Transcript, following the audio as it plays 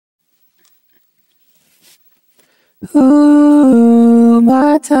Ooh,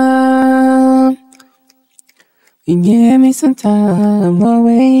 my time. You give me some time,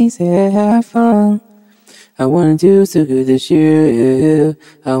 always have fun. I wanna do so good this year.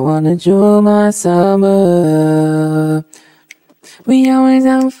 I wanna enjoy my summer. We always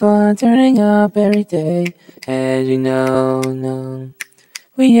have fun, turning up every day, as you know.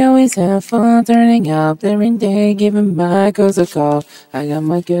 We always have fun, turning up every day, giving my girls a call. I got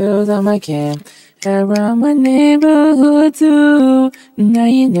my girls on my camp, around my neighborhood too. Now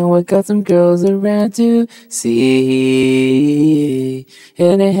you know I got some girls around to see,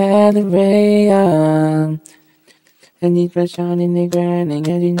 and they had the ray on. And he's been shining and grinding,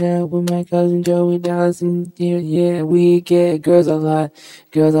 and you know, with my cousin Joey Dallas, and yeah, we get girls a lot,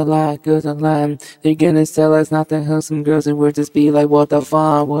 girls a lot, girls a lot. They're gonna tell us not to help some girls, and we're just be like, what the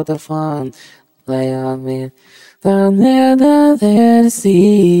fun, lay on me. Down there to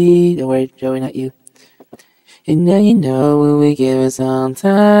see. Don't worry, Joey, not you. And now you know when we give it some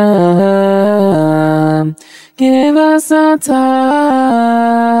time, give us some time.